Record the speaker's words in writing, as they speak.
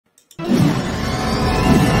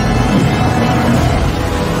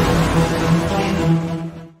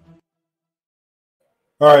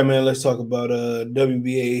All right, man. Let's talk about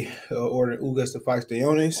WBA ordered Ugas to fight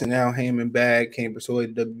Stanionis, and now Heyman Bag can't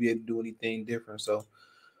persuade the WBA to do anything different. So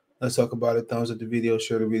let's talk about it. Thumbs up the video,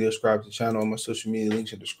 share the video, subscribe to the channel on my social media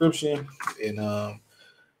links in the description. And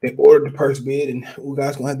they ordered the purse bid, and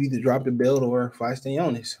Ugas gonna have to either drop the belt or fight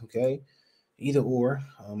Stanionis. Okay, either or.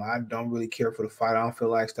 I don't really care for the fight. I don't feel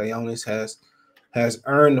like Stanionis has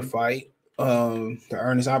earned the fight, to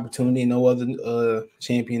earn this opportunity. No other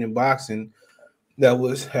champion in boxing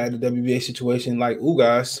that had the WBA situation like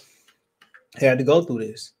Ugas had to go through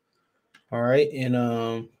this. All right.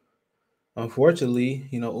 And unfortunately,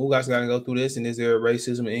 Ugas got to go through this. And is there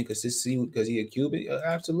racism and inconsistency because he a Cuban?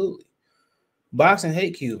 Absolutely. Boxing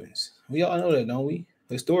hate Cubans. We all know that, don't we?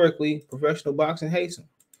 Historically, professional boxing hates them.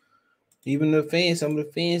 Even the fans, some of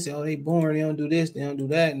the fans say, oh, they boring, they don't do this, they don't do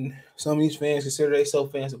that. And some of these fans consider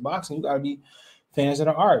themselves fans of boxing. You got to be fans of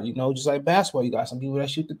the art, just like basketball. You got some people that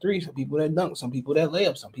shoot the three, some people that dunk, some people that lay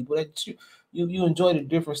up, some people that shoot. You enjoy the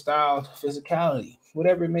different styles, physicality,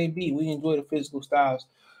 whatever it may be. We enjoy the physical styles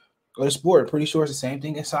of the sport. Pretty sure it's the same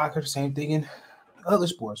thing in soccer, the same thing in other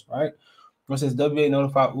sports, right? It says WBA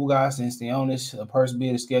notified Ugas and Stanionis a purse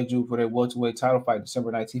bid is scheduled for their welterweight title fight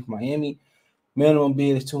December 19th in Miami. Minimum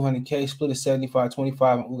bid is $200K, split is 75-25 in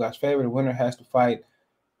Ugas' favor. The winner has to fight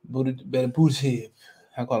Better Butev.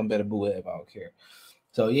 I call him Better Butev, I don't care.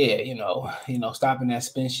 So yeah, stopping that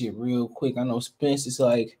Spence shit real quick. I know Spence is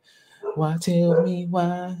like, why tell me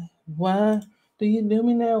why do you do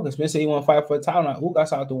me now? Because Spence said he want to fight for a title. Now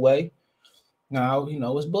Ugas out the way. Now,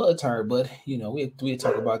 it's Bud turn, but we'll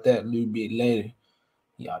talk about that a little bit later.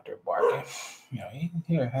 He out there barking.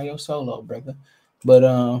 Here, have your solo, brother. But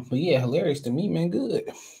yeah, hilarious to me, man. Good.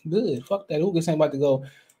 Fuck that. Ugas ain't about to go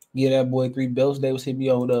get that boy 3 belts. They was hit me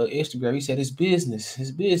on Instagram. He said it's business.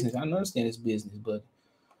 I understand it's business, but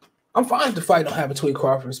I'm fine if the fight don't happen between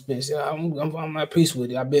Crawford and Spence. I'm not peace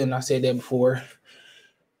with it. I said that before.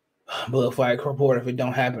 But fight reporter, if it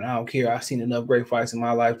don't happen, I don't care. I've seen enough great fights in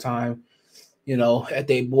my lifetime. At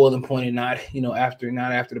their boiling point and not after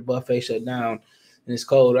the buffet shut down and it's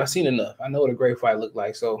cold. I've seen enough. I know what a great fight look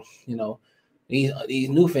like. So these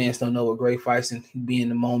new fans don't know what great fights and be in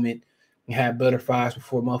the moment and have better fights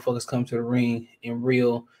before motherfuckers come to the ring in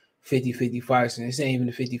real 50-50 fights. And this ain't even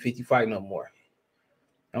a 50-50 fight no more.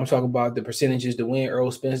 I'm talking about the percentages to win.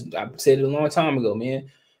 Earl Spence, I said it a long time ago, man.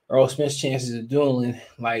 Earl Spence chances of dueling,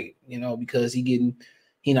 because he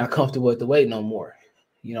not comfortable at the weight no more.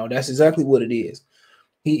 That's exactly what it is.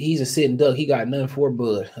 He's a sitting duck. He got nothing for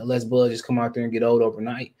Bud unless Bud just come out there and get old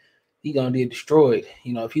overnight. He gonna get destroyed.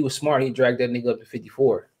 If he was smart, he'd drag that nigga up to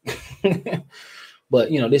 54. But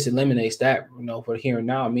this eliminates that. For here and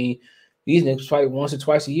now. I mean, these niggas fight once or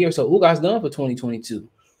twice a year. So Ugas done for 2022.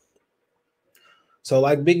 So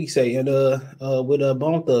like Biggie say, and with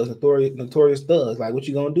Bone Thugs, Notorious Thugs, like what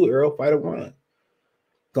you gonna do, Earl? Fight or run?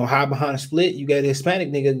 Gonna hide behind a split? You got a Hispanic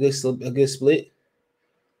nigga a good split,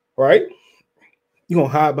 right? You gonna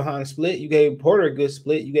hide behind a split? You gave Porter a good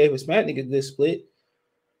split. You gave Hispanic a good split.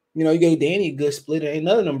 You gave Danny a good split. Ain't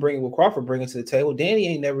none of them bringing what Crawford bringing to the table. Danny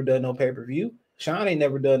ain't never done no pay-per-view. Sean ain't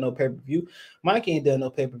never done no pay-per-view. Mike ain't done no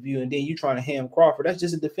pay-per-view. And then you trying to ham Crawford. That's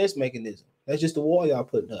just a defense mechanism. That's just the wall y'all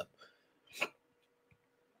putting up.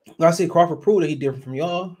 I see Crawford proved that he different from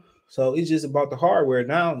y'all. So it's just about the hardware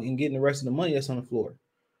now and getting the rest of the money that's on the floor.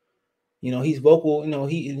 He's vocal.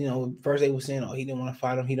 First they were saying, oh, he didn't want to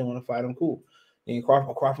fight him. He didn't want to fight him. Cool. Then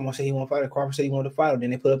Crawford want to say he want to fight him. Crawford said he wanted to fight him. Then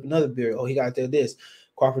they put up another beer. Oh, he got to this.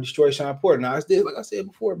 Crawford destroyed Sean Porter. Now it's this, like I said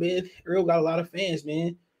before, man. Earl got a lot of fans,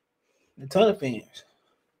 man. A ton of fans.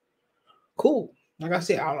 Cool. Like I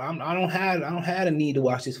said, I don't have a need to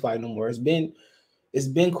watch this fight no more. It's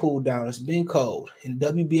been cooled down. It's been cold. And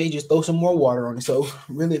WBA just throw some more water on it. So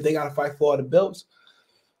really, if they got to fight for all the belts,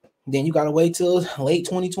 then you got to wait till late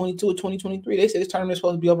 2022 or 2023. They said this tournament is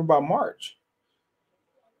supposed to be over by March.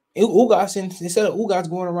 Ugas, instead of Ugas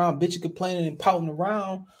going around bitching, complaining, and pouting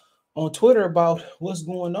around on Twitter about what's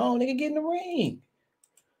going on, they can get in the ring.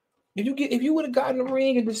 If you would have gotten in the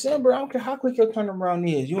ring in December, I don't care how quick your turnaround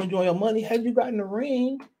is. You enjoy your money. Had you gotten in the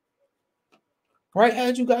ring, right?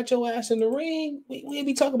 Had you got your ass in the ring, we'd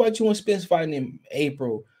be talking about you and Spence fighting in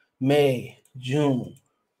April, May, June.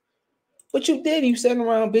 But you did. You sitting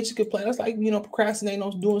around bitching, complaining. That's like, procrastinating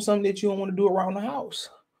on doing something that you don't want to do around the house.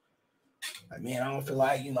 Like, man, I don't feel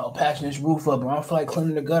like, patching this roof up, or I don't feel like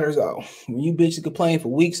cleaning the gutters out. When you bitch and complain for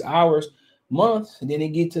weeks, hours, months, and then it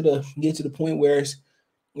get to the point where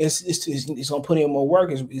it's gonna put in more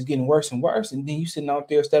work, it's getting worse and worse, and then you sitting out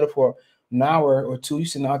there instead of for an hour or two, you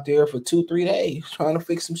sitting out there for 2-3 days trying to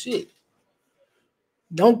fix some shit.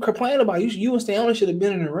 Don't complain about it. You and Stanionis should have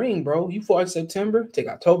been in the ring, bro. You fought in September, take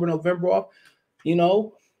October, November off. You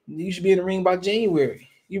know, you should be in the ring by January.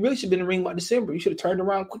 You really should be in the ring by December. You should have turned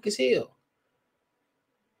around quick as hell.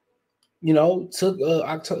 You know, took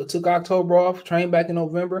October off, trained back in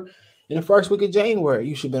November. In the first week of January,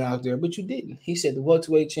 you should have been out there, but you didn't. He said the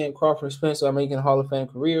welterweight champ Crawford and Spence are making Hall of Fame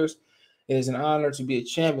careers. It is an honor to be a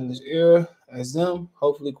champ in this era as them.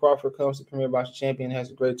 Hopefully, Crawford comes to Premier Boxing Champion,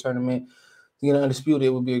 has a great tournament. To get undisputed, it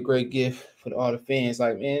would be a great gift for all the fans.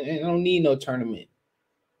 Like, man, I don't need no tournament.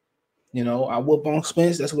 You know, I whoop on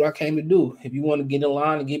Spence. That's what I came to do. If you want to get in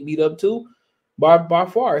line and get beat up too, by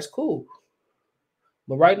far, it's cool.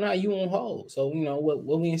 But right now, you on hold. So, you know,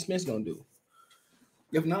 what me and Spence going to do?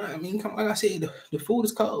 If not, I mean, like I said, the food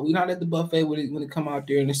is cold. We're not at the buffet when it come out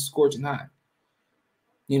there and it's scorching hot.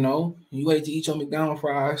 You know, you wait to eat your McDonald's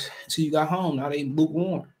fries until you got home. Now they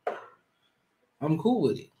lukewarm. I'm cool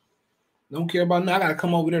with it. Don't care about now. I got to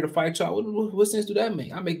come over there to fight y'all. What sense do that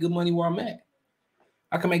make? I make good money where I'm at.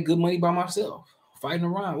 I can make good money by myself, fighting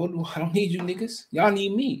around. I don't need you niggas. Y'all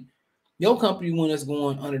need me. Your company one that's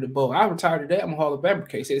going under the boat. I retired today. I'm a Hall of Fame.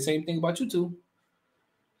 Can't say the same thing about you two.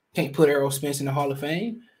 Can't put Errol Spence in the Hall of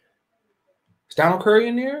Fame. Is Donald Curry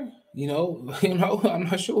in there? You know, I'm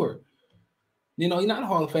not sure. You know, he's not a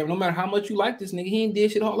Hall of Fame. No matter how much you like this nigga, he ain't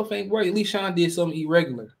did shit Hall of Fame work. At least Sean did something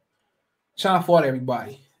irregular. Sean fought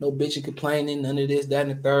everybody. No bitching, complaining, none of this, that,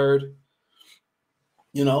 and the third.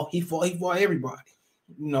 You know, he fought everybody.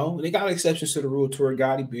 You know, they got exceptions to the rule. Torrey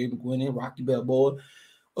Gotti, Barry McGuinness, Rocky Balboa.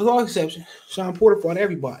 With all exceptions, Sean Porter fought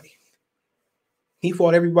everybody. He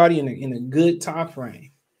fought everybody in a good time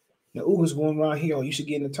frame. Now, Ugas going around here, oh, you should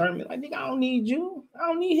get in the tournament. Like, nigga, I don't need you. I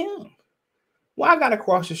don't need him. Why I got to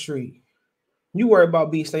cross the street? You worry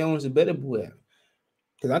about being Stanionis a better boy.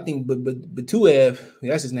 Because I think Batuev,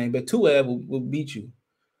 that's his name, Batuev will beat you.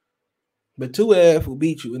 Batuev will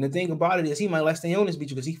beat you. And the thing about it is he might let Stanionis beat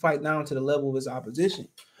you because he fight down to the level of his opposition.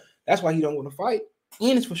 That's why he don't want to fight.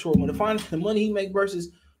 And it's for sure. When the money he make versus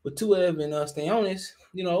Batuev and Stanionis,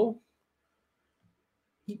 you know,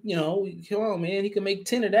 come on, man. He can make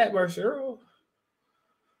 10 of that versus Earl.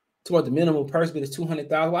 To what the minimum purse bid is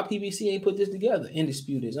 $200,000. Why PBC ain't put this together?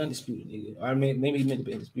 Undisputed is undisputed, nigga. I mean, maybe he meant to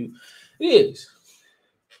be undisputed. It is.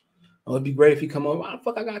 Oh, it'd be great if he come over. Why the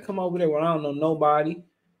fuck I gotta come over there when I don't know nobody?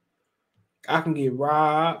 I can get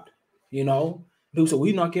robbed, you know. So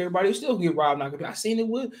we knock everybody still get robbed. I seen it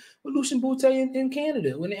with Lucian Bute in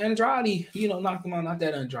Canada when Andrade, you know, knocked him out. Not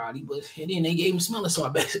that Andrade, but and then they gave him smelling, so I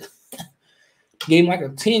bet gave him like a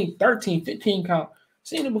 10, 13, 15 count.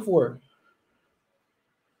 Seen it before.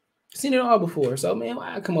 Seen it all before. So, man,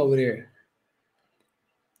 why I come over there?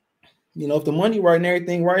 You know, if the money right and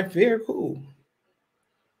everything right, fair, cool.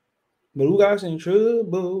 But Ugas in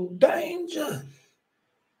trouble. Danger.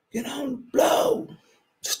 Get on the blow.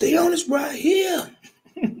 Stay on this right here.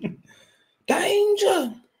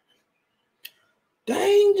 Danger.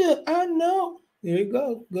 Danger. I know. There you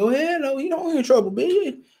go. Go ahead. Oh, you don't in trouble,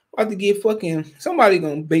 baby. About to get fucking somebody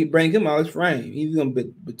gonna bring him out of his frame. He's gonna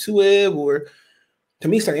be Batuev or to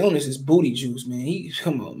me, Stanionis is booty juice, man.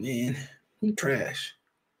 Come on, man. He trash.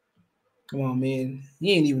 Come on, man.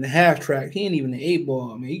 He ain't even a half track. He ain't even an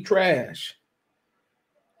 8-ball, man. He trash.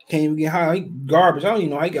 Can't even get high. He garbage. I don't even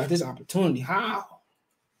know how he got this opportunity. How?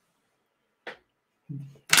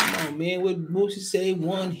 Come on, man. What Boosie say?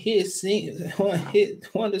 One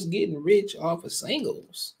that's getting rich off of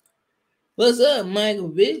singles. What's up, Michael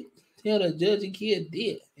Vick? Tell the judge he killed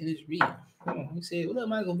dead and it's real. Come on. He said, what up,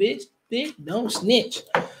 Michael Vick? Don't snitch.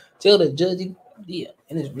 Tell the judge he did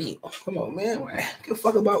and it's real. Come on, man. Give a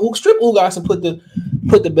fuck about strip Ugas and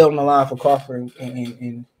put the belt on the line for Crawford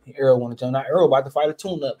and Earl want to tell. Now Earl about to fight a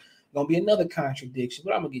tune-up. Gonna be another contradiction,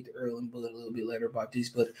 but I'm gonna get to Earl and Bullet a little bit later about this.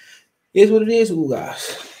 But it is what it is,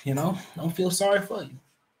 Ugas. You know, don't feel sorry for you.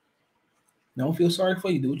 Don't feel sorry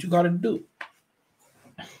for you. Do what you gotta do.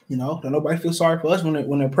 You know, don't nobody feel sorry for us when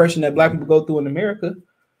the oppression that black people go through in America.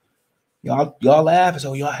 Y'all laugh and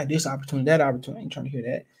so y'all had this opportunity, that opportunity. I ain't trying to hear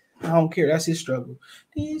that. I don't care. That's his struggle.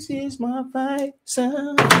 This is my fight,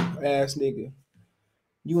 son. Ass nigga.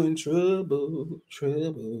 You in trouble.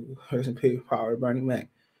 There's some big power, Bernie Mac.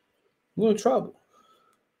 You in trouble.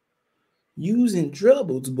 Using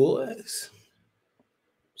troubles, boys.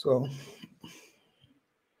 So,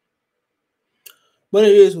 but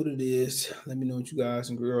it is what it is. Let me know what you guys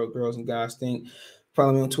and girls and guys think.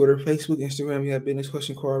 Follow me on Twitter, Facebook, Instagram. You have business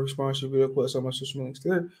question card, response, video requests on my social links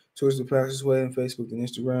there. Twitter's the fastest way, and Facebook and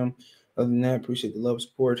Instagram. Other than that, appreciate the love and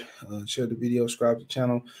support. Share the video, subscribe to the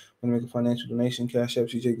channel. Want to make a financial donation? Cash App,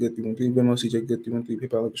 CJ Good 313, Venmo, CJ Good 313,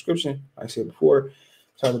 PayPal in the description. Like I said before,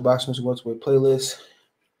 try the boxing welterweight playlist.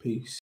 Peace.